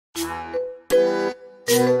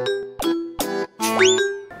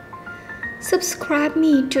Subscribe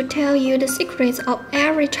me to tell you the secrets of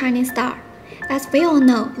every Chinese star. As we all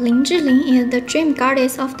know, Lin Chi-ling is the dream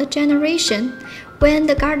goddess of the generation. When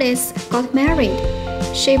the goddess got married,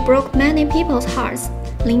 she broke many people's hearts.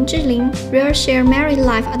 Lin Chi-ling, real share married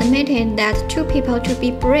life, admitted that two people should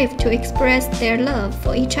be brave to express their love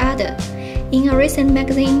for each other. In a recent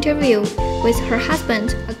magazine interview with her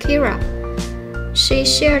husband, Akira, she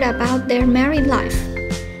shared about their married life.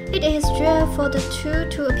 It is rare for the two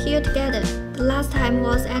to appear together. The last time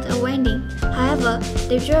was at a wedding. However,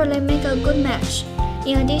 they rarely make a good match.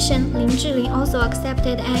 In addition, Lin Chi-ling also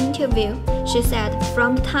accepted an interview. She said,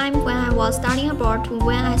 "From the time when I was studying abroad to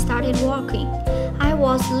when I started working, I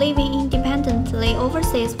was living independently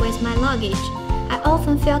overseas with my luggage. I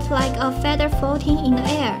often felt like a feather floating in the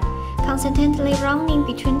air, constantly running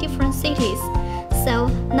between different cities.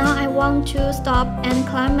 So now I want to stop and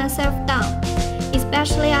calm myself down.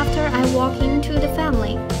 Especially after I walk into the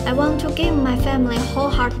family, I want to give my family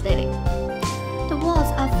wholeheartedly." The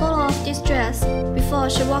words are full of distress. Before,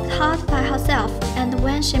 she worked hard by herself, and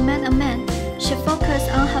when she met a man, she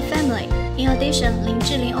focused on her family. In addition, Lin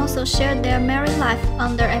Chi-ling also shared their married life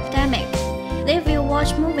under epidemic. They will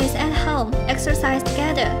watch movies at home, exercise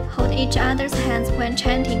together, hold each other's hands when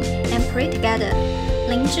chanting, and pray together.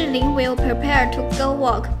 Lin Chi-ling will prepare to go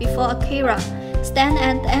walk before Akira, stand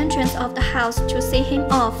at the entrance of the house to see him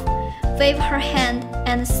off, wave her hand,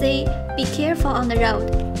 and say, "Be careful on the road."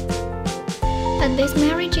 But this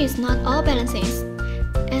marriage is not all balances,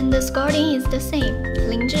 and the scoring is the same.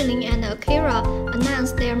 Lin Chi-ling and Akira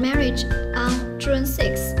announced their marriage on June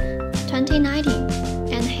 6, 2019,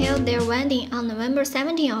 and held their wedding on November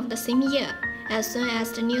 17 of the same year. As soon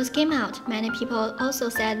as the news came out, many people also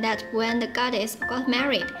said that when the goddess got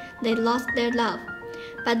married, they lost their love.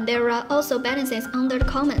 But there are also balances under the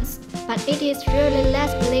comments, but it is really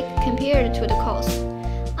less bleak compared to the cause.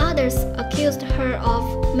 Others accused her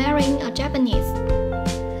of marrying a Japanese.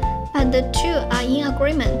 But the two are in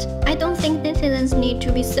agreement. I don't think netizens need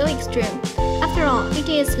to be so extreme. After all, it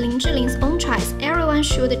is Lin Chi-ling's own choice. Everyone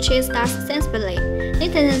should chase stars sensibly.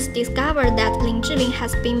 Netizens discovered that Lin Chi-ling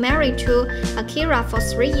has been married to Akira for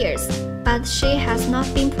 3 years, but she has not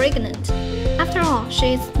been pregnant. After all,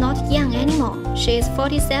 she is not young anymore. She is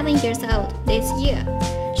 47 years old this year.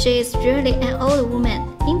 She is really an old woman.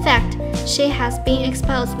 In fact, she has been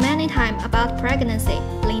exposed many times about pregnancy.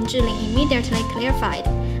 Lin Chi-ling immediately clarified,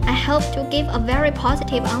 "I hope to give a very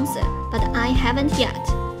positive answer, but I haven't yet."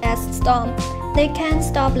 As Storm, they can't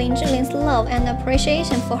stop Lin Chi-ling's love and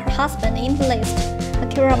appreciation for her husband in the list.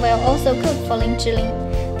 Akira will also cook for Lin Chi-ling.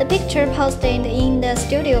 The picture posted in the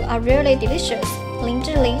studio are really delicious. Lin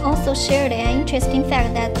Chi-ling also shared an interesting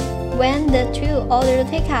fact that when the two order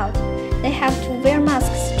takeout, they have to wear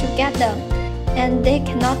masks to get them, and they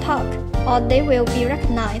cannot talk, or they will be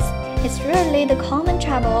recognized. It's really the common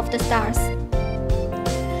trouble of the stars.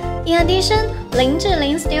 In addition, Lin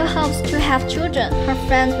Chi-ling still hopes to have children. Her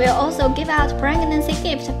friends will also give out pregnancy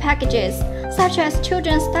gift packages, such as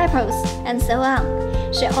children's diapers, and so on.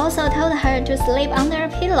 She also told her to sleep under a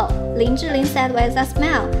pillow. Lin Chi-ling said with a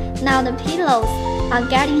smile, "Now the pillows are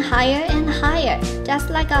getting higher and higher, just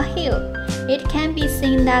like a hill. It can be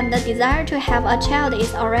seen that the desire to have a child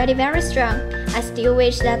is already very strong. I still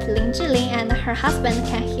wish that Lin Chi-ling and her husband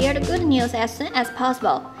can hear the good news as soon as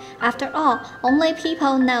possible. After all, only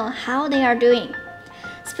people know how they are doing."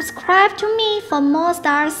 Subscribe to me for more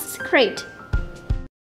stars secret.